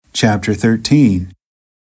Chapter 13.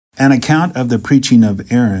 An account of the preaching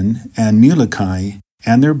of Aaron and Muloki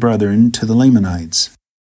and their brethren to the Lamanites.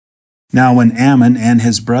 Now when Ammon and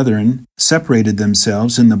his brethren separated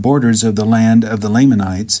themselves in the borders of the land of the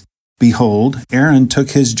Lamanites, behold, Aaron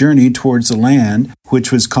took his journey towards the land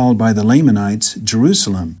which was called by the Lamanites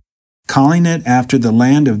Jerusalem, calling it after the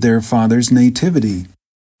land of their father's nativity.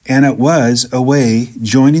 And it was away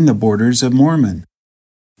joining the borders of Mormon.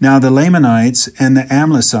 Now the Lamanites and the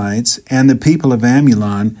Amlicites and the people of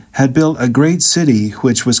Ammulon had built a great city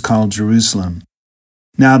which was called Jerusalem.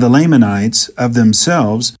 Now the Lamanites of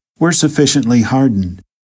themselves were sufficiently hardened,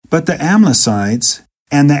 but the Amlicites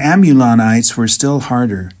and the Ammulonites were still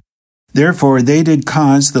harder. Therefore they did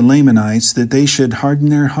cause the Lamanites that they should harden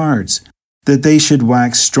their hearts, that they should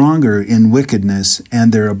wax stronger in wickedness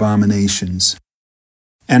and their abominations.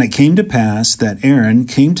 And it came to pass that Aaron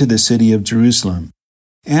came to the city of Jerusalem,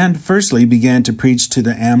 and firstly began to preach to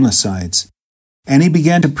the Amlicites. And he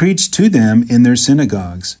began to preach to them in their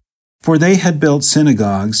synagogues, for they had built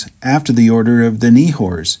synagogues after the order of the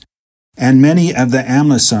Nehors, and many of the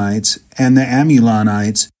Amlicites and the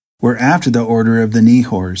Ammulonites were after the order of the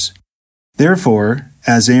Nehors. Therefore,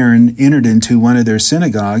 as Aaron entered into one of their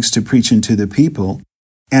synagogues to preach unto the people,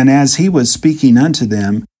 and as he was speaking unto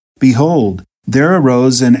them, behold, there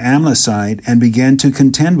arose an Amlicite and began to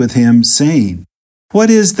contend with him, saying, What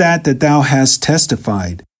is that thou hast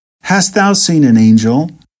testified? Hast thou seen an angel?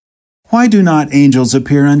 Why do not angels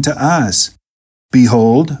appear unto us?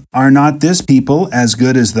 Behold, are not this people as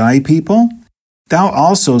good as thy people? Thou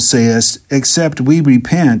also sayest, Except we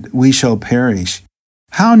repent, we shall perish.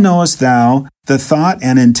 How knowest thou the thought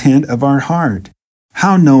and intent of our heart?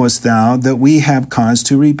 How knowest thou that we have cause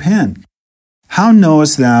to repent? How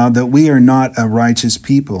knowest thou that we are not a righteous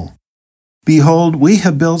people? Behold, we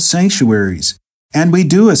have built sanctuaries, and we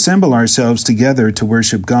do assemble ourselves together to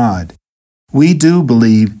worship God. We do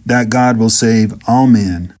believe that God will save all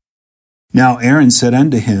men. Now Aaron said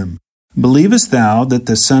unto him, Believest thou that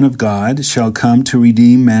the Son of God shall come to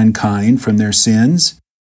redeem mankind from their sins?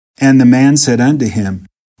 And the man said unto him,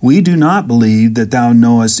 We do not believe that thou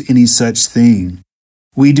knowest any such thing.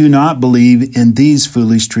 We do not believe in these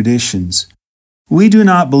foolish traditions. We do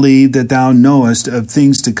not believe that thou knowest of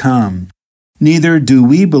things to come. Neither do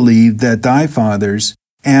we believe that thy fathers,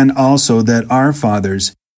 and also that our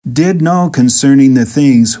fathers, did know concerning the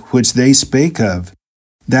things which they spake of,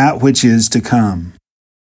 that which is to come.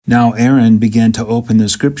 Now Aaron began to open the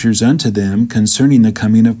scriptures unto them concerning the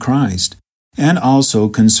coming of Christ, and also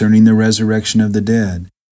concerning the resurrection of the dead,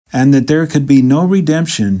 and that there could be no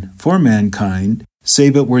redemption for mankind,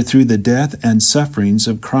 save it were through the death and sufferings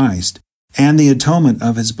of Christ, and the atonement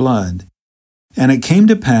of his blood. And it came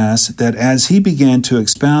to pass that as he began to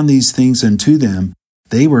expound these things unto them,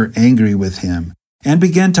 they were angry with him, and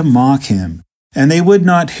began to mock him, and they would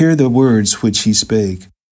not hear the words which he spake.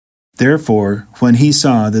 Therefore, when he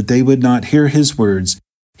saw that they would not hear his words,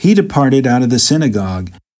 he departed out of the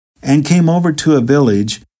synagogue, and came over to a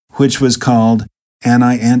village which was called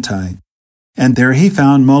Ani-Anti. And there he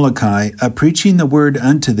found Muloki preaching the word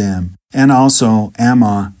unto them, and also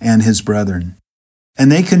Ammah and his brethren.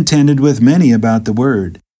 And they contended with many about the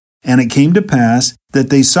word. And it came to pass that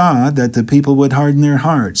they saw that the people would harden their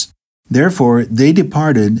hearts. Therefore they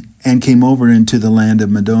departed and came over into the land of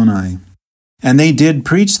Madoni. And they did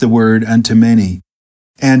preach the word unto many,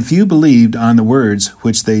 and few believed on the words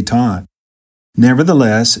which they taught.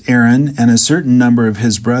 Nevertheless, Aaron and a certain number of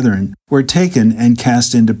his brethren were taken and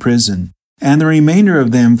cast into prison, and the remainder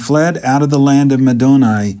of them fled out of the land of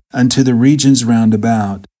Madoni unto the regions round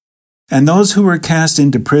about. And those who were cast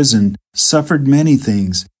into prison suffered many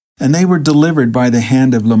things, and they were delivered by the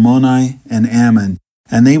hand of Lamoni and Ammon,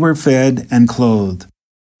 and they were fed and clothed.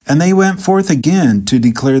 And they went forth again to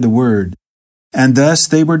declare the word. And thus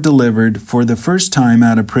they were delivered for the first time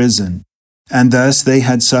out of prison, and thus they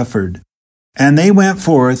had suffered. And they went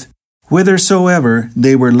forth whithersoever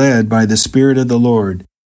they were led by the Spirit of the Lord,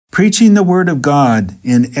 preaching the word of God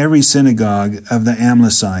in every synagogue of the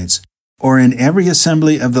Amlicites, or in every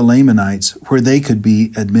assembly of the Lamanites where they could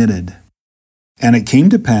be admitted. And it came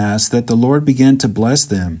to pass that the Lord began to bless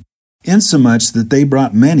them, insomuch that they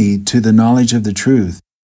brought many to the knowledge of the truth.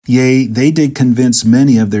 Yea, they did convince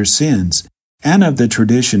many of their sins, and of the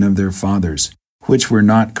tradition of their fathers, which were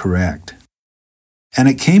not correct. And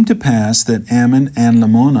it came to pass that Ammon and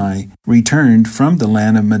Lamoni returned from the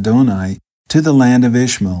land of Madoni to the land of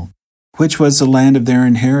Ishmael, which was the land of their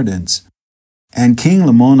inheritance. And King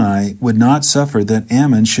Lamoni would not suffer that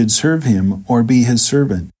Ammon should serve him or be his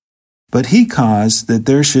servant, but he caused that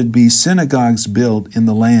there should be synagogues built in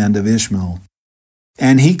the land of Ishmael.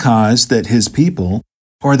 And he caused that his people,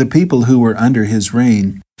 or the people who were under his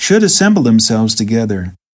reign, should assemble themselves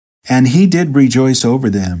together. And he did rejoice over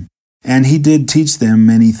them, and he did teach them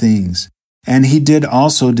many things. And he did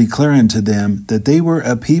also declare unto them that they were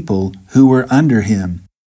a people who were under him,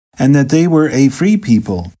 and that they were a free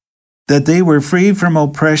people, that they were free from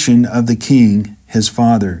oppression of the king his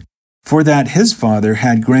father, for that his father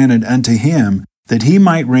had granted unto him that he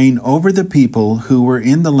might reign over the people who were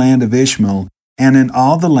in the land of Ishmael, and in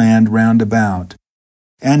all the land round about.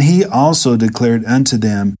 And he also declared unto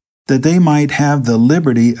them that they might have the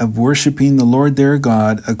liberty of worshipping the Lord their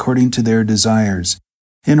God according to their desires,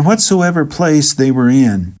 in whatsoever place they were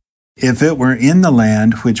in, if it were in the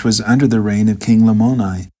land which was under the reign of King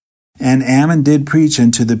Lamoni. And Ammon did preach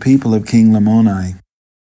unto the people of King Lamoni.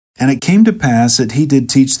 And it came to pass that he did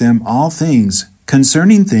teach them all things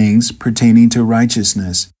concerning things pertaining to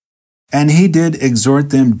righteousness. And he did exhort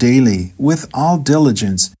them daily with all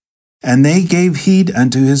diligence, and they gave heed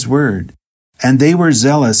unto his word, and they were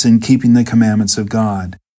zealous in keeping the commandments of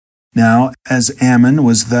God. Now, as Ammon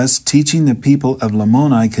was thus teaching the people of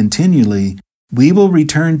Lamoni continually, we will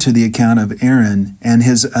return to the account of Aaron and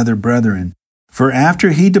his other brethren. For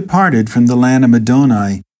after he departed from the land of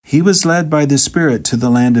Madoni, he was led by the Spirit to the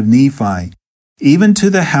land of Nephi, even to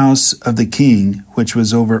the house of the king, which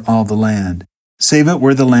was over all the land, save it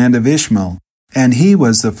were the land of Ishmael, and he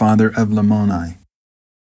was the father of Lamoni.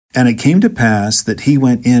 And it came to pass that he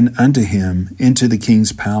went in unto him into the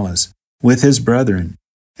king's palace, with his brethren,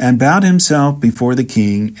 and bowed himself before the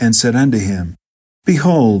king, and said unto him,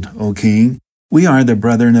 Behold, O king, we are the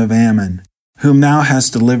brethren of Ammon, whom thou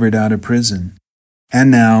hast delivered out of prison. And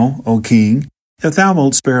now, O king, if thou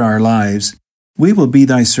wilt spare our lives, we will be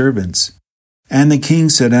thy servants. And the king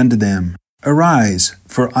said unto them, Arise,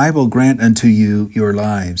 for I will grant unto you your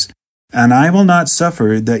lives, and I will not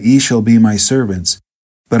suffer that ye shall be my servants,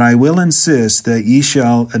 but I will insist that ye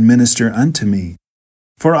shall administer unto me.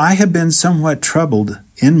 For I have been somewhat troubled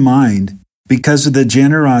in mind because of the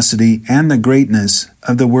generosity and the greatness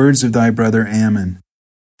of the words of thy brother Ammon.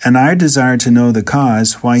 And I desire to know the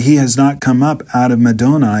cause why he has not come up out of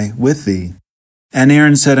Madoni with thee. And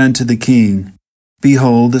Aaron said unto the king,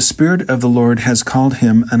 Behold, the Spirit of the Lord has called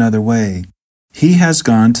him another way. He has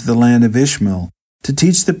gone to the land of Ishmael, to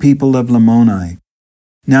teach the people of Lamoni.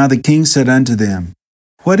 Now the king said unto them,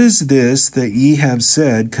 What is this that ye have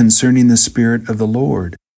said concerning the Spirit of the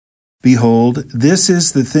Lord? Behold, this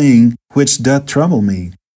is the thing which doth trouble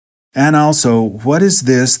me. And also, what is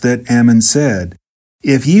this that Ammon said?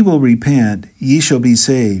 If ye will repent, ye shall be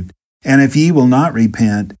saved, and if ye will not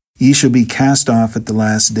repent, ye shall be cast off at the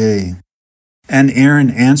last day. And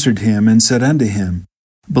Aaron answered him and said unto him,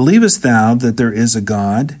 Believest thou that there is a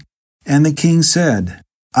God? And the king said,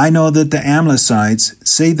 I know that the Amalekites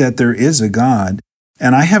say that there is a God,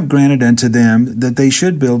 and I have granted unto them that they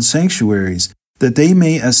should build sanctuaries, that they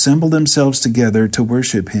may assemble themselves together to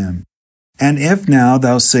worship him. And if now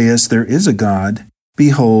thou sayest there is a God,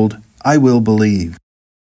 behold, I will believe.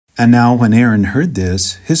 And now when Aaron heard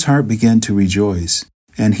this, his heart began to rejoice.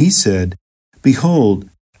 And he said, Behold,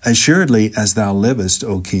 assuredly as thou livest,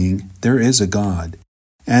 O king, there is a God.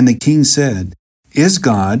 And the king said, Is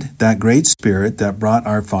God that great Spirit that brought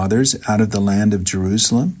our fathers out of the land of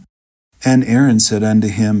Jerusalem? And Aaron said unto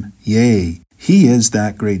him, Yea, he is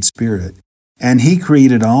that great Spirit. And he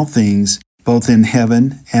created all things, both in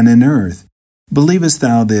heaven and in earth. Believest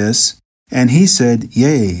thou this? And he said,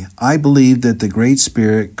 Yea, I believe that the great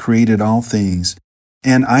Spirit created all things.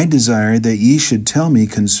 And I desire that ye should tell me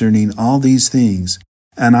concerning all these things,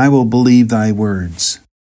 and I will believe thy words.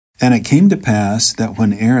 And it came to pass that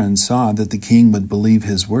when Aaron saw that the king would believe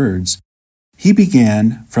his words, he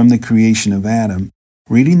began, from the creation of Adam,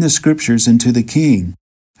 reading the scriptures unto the king,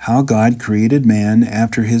 how God created man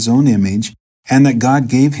after his own image, and that God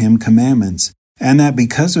gave him commandments, and that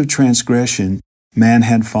because of transgression man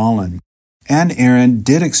had fallen. And Aaron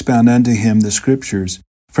did expound unto him the scriptures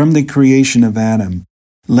from the creation of Adam,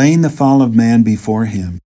 laying the fall of man before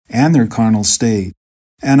him, and their carnal state,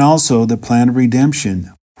 and also the plan of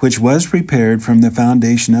redemption, which was prepared from the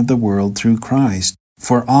foundation of the world through Christ,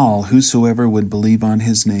 for all whosoever would believe on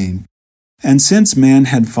his name. And since man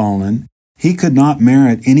had fallen, he could not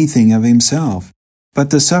merit anything of himself, but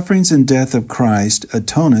the sufferings and death of Christ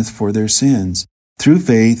atoneth for their sins, through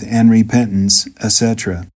faith and repentance,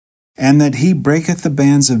 etc. And that he breaketh the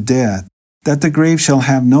bands of death, that the grave shall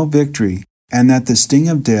have no victory, and that the sting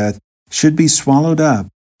of death should be swallowed up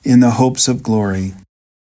in the hopes of glory.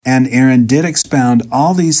 And Aaron did expound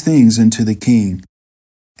all these things unto the king.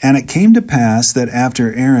 And it came to pass that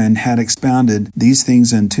after Aaron had expounded these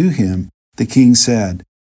things unto him, the king said,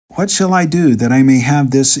 what shall I do that I may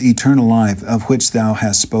have this eternal life of which thou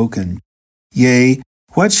hast spoken? Yea,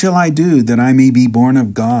 what shall I do that I may be born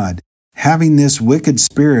of God, having this wicked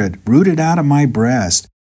spirit rooted out of my breast,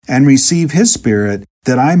 and receive his Spirit,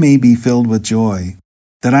 that I may be filled with joy,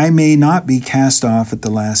 that I may not be cast off at the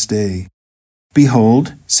last day?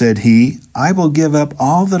 Behold, said he, I will give up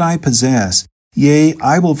all that I possess, yea,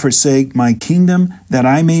 I will forsake my kingdom, that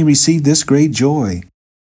I may receive this great joy.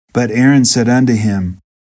 But Aaron said unto him,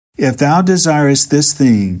 If thou desirest this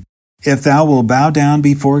thing, if thou wilt bow down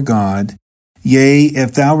before God, yea,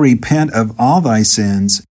 if thou repent of all thy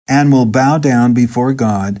sins, and will bow down before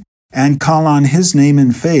God, and call on his name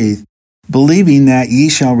in faith, believing that ye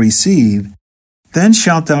shall receive, then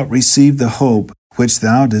shalt thou receive the hope which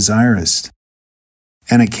thou desirest.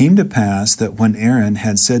 And it came to pass that when Aaron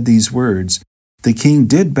had said these words, the king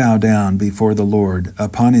did bow down before the Lord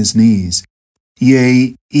upon his knees.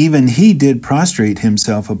 Yea, even he did prostrate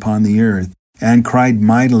himself upon the earth, and cried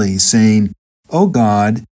mightily, saying, O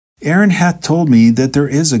God, Aaron hath told me that there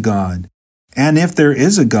is a God. And if there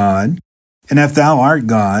is a God, and if thou art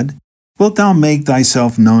God, wilt thou make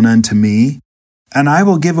thyself known unto me? And I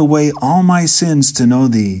will give away all my sins to know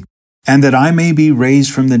thee, and that I may be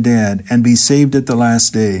raised from the dead, and be saved at the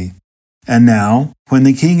last day. And now, when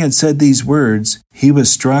the king had said these words, he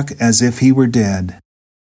was struck as if he were dead.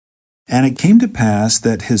 And it came to pass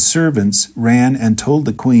that his servants ran and told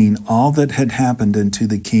the queen all that had happened unto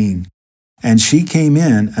the king. And she came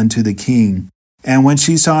in unto the king, and when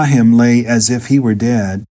she saw him lay as if he were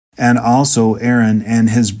dead, and also Aaron and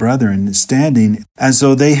his brethren standing as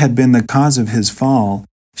though they had been the cause of his fall,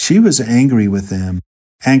 she was angry with them,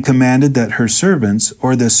 and commanded that her servants,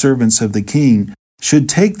 or the servants of the king, should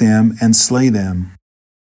take them and slay them.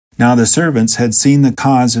 Now the servants had seen the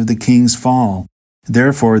cause of the king's fall,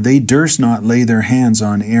 therefore they durst not lay their hands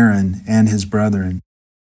on Aaron and his brethren.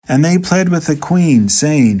 And they pled with the queen,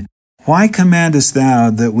 saying, Why commandest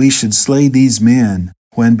thou that we should slay these men,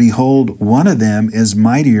 when, behold, one of them is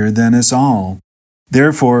mightier than us all?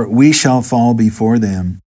 Therefore we shall fall before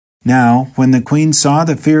them. Now, when the queen saw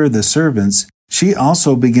the fear of the servants, she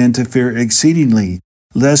also began to fear exceedingly,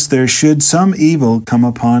 lest there should some evil come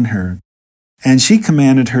upon her. And she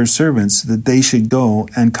commanded her servants that they should go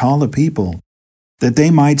and call the people, that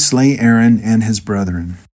they might slay Aaron and his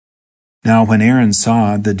brethren. Now when Aaron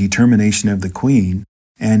saw the determination of the queen,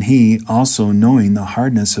 and he also knowing the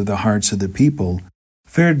hardness of the hearts of the people,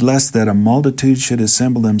 feared lest that a multitude should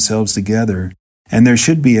assemble themselves together, and there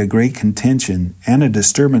should be a great contention and a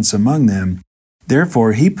disturbance among them,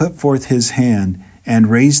 therefore he put forth his hand,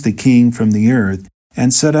 and raised the king from the earth,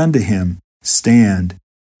 and said unto him, Stand.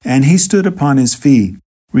 And he stood upon his feet,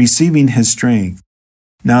 receiving his strength.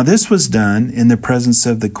 Now this was done in the presence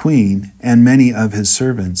of the queen and many of his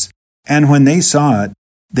servants. And when they saw it,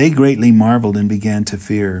 they greatly marveled and began to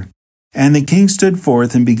fear. And the king stood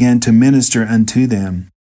forth and began to minister unto them.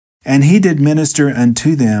 And he did minister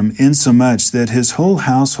unto them insomuch that his whole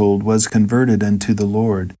household was converted unto the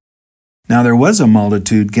Lord. Now there was a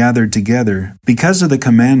multitude gathered together because of the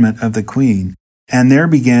commandment of the queen, and there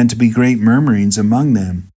began to be great murmurings among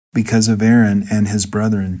them, because of Aaron and his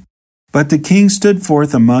brethren. But the king stood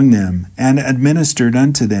forth among them, and administered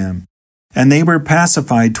unto them, and they were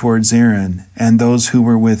pacified towards Aaron and those who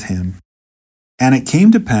were with him. And it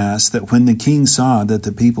came to pass that when the king saw that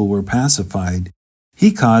the people were pacified,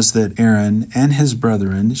 he caused that Aaron and his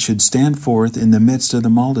brethren should stand forth in the midst of the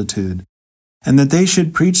multitude, and that they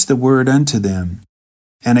should preach the word unto them.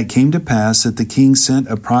 And it came to pass that the king sent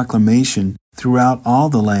a proclamation throughout all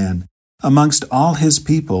the land, amongst all his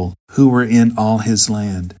people who were in all his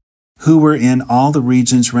land, who were in all the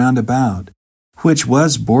regions round about, which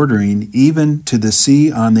was bordering even to the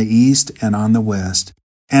sea on the east and on the west,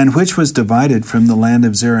 and which was divided from the land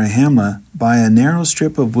of Zarahemla by a narrow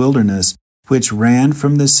strip of wilderness, which ran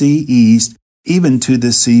from the sea east even to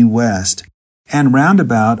the sea west, and round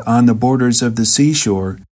about on the borders of the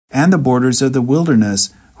seashore, and the borders of the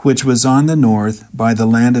wilderness, which was on the north by the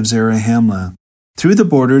land of Zarahemla, through the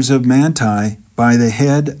borders of Manti by the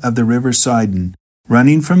head of the river Sidon,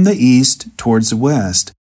 running from the east towards the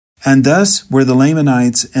west. And thus were the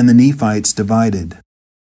Lamanites and the Nephites divided.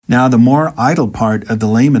 Now the more idle part of the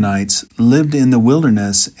Lamanites lived in the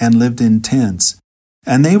wilderness and lived in tents,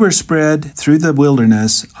 and they were spread through the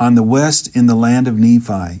wilderness on the west in the land of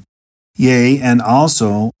Nephi, yea, and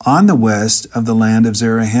also on the west of the land of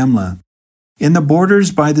Zarahemla, in the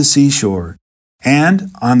borders by the seashore,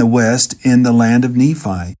 and on the west in the land of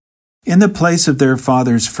Nephi, in the place of their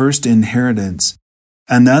fathers' first inheritance,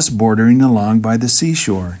 and thus bordering along by the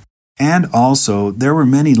seashore. And also there were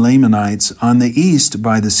many Lamanites on the east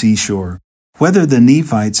by the seashore, whether the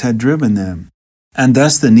Nephites had driven them. And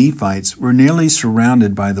thus the Nephites were nearly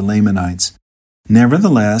surrounded by the Lamanites.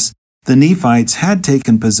 Nevertheless, the Nephites had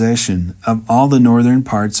taken possession of all the northern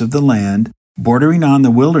parts of the land, bordering on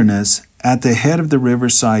the wilderness at the head of the river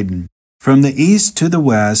Sidon, from the east to the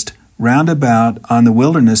west, round about on the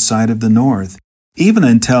wilderness side of the north, even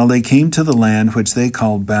until they came to the land which they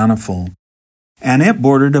called Bountiful. And it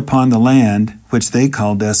bordered upon the land which they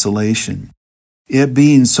called Desolation, it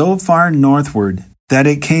being so far northward that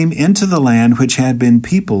it came into the land which had been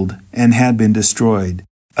peopled and had been destroyed,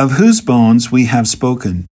 of whose bones we have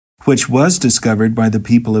spoken, which was discovered by the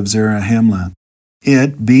people of Zarahemla,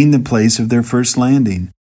 it being the place of their first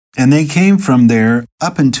landing. And they came from there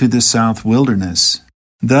up into the south wilderness.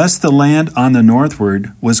 Thus the land on the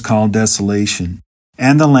northward was called Desolation,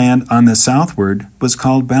 and the land on the southward was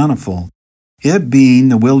called Bountiful, it being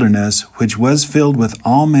the wilderness which was filled with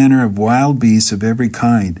all manner of wild beasts of every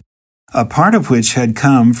kind, a part of which had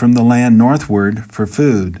come from the land northward for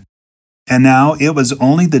food. And now it was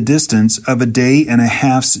only the distance of a day and a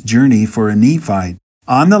half's journey for a Nephite,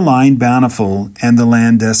 on the line Bountiful and the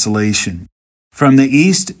land Desolation, from the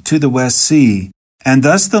east to the west sea, and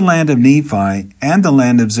thus the land of Nephi and the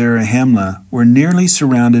land of Zarahemla were nearly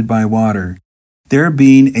surrounded by water, there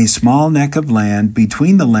being a small neck of land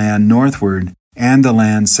between the land northward and the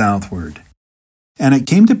land southward. And it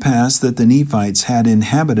came to pass that the Nephites had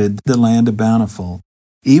inhabited the land of Bountiful,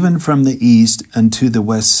 even from the east unto the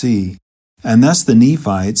west sea. And thus the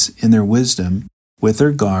Nephites, in their wisdom, with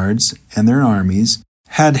their guards and their armies,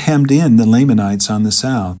 had hemmed in the Lamanites on the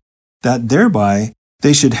south, that thereby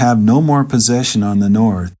they should have no more possession on the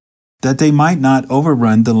north, that they might not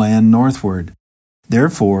overrun the land northward.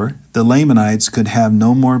 Therefore the Lamanites could have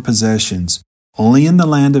no more possessions, only in the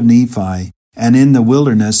land of Nephi, and in the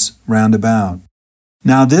wilderness round about.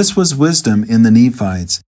 Now this was wisdom in the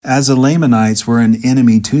Nephites, as the Lamanites were an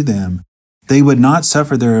enemy to them. They would not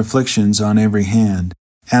suffer their afflictions on every hand,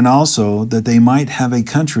 and also that they might have a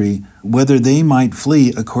country whither they might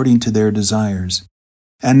flee according to their desires.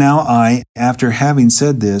 And now I, after having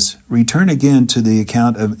said this, return again to the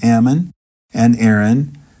account of Ammon, and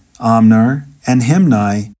Aaron, Omner, and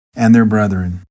Himni, and their brethren.